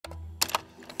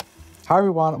Hi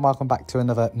everyone and welcome back to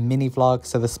another mini vlog.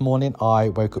 So this morning I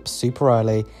woke up super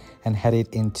early and headed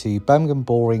into Birmingham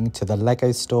Boring to the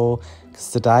Lego store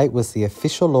because today was the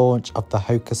official launch of the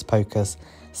Hocus Pocus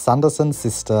Sanderson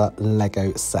Sister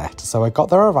Lego set. So I got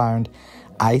there around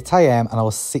 8 AM and I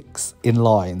was 6 in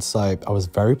line, so I was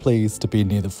very pleased to be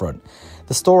near the front.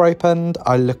 The store opened,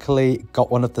 I luckily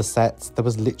got one of the sets. There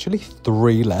was literally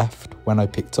 3 left when I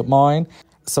picked up mine,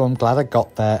 so I'm glad I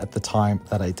got there at the time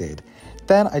that I did.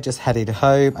 Then I just headed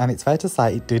home, and it's fair to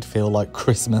say it did feel like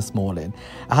Christmas morning.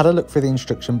 I had a look through the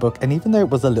instruction book, and even though it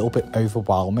was a little bit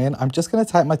overwhelming, I'm just going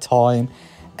to take my time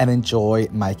and enjoy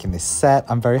making this set.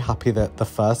 I'm very happy that the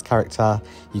first character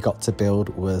you got to build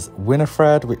was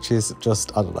Winifred, which is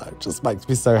just, I don't know, just makes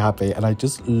me so happy. And I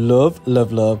just love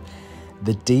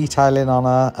the detailing on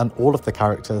her, and all of the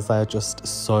characters. They are just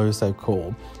so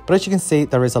cool. But as you can see,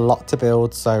 there is a lot to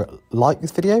build, so like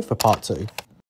this video for part 2.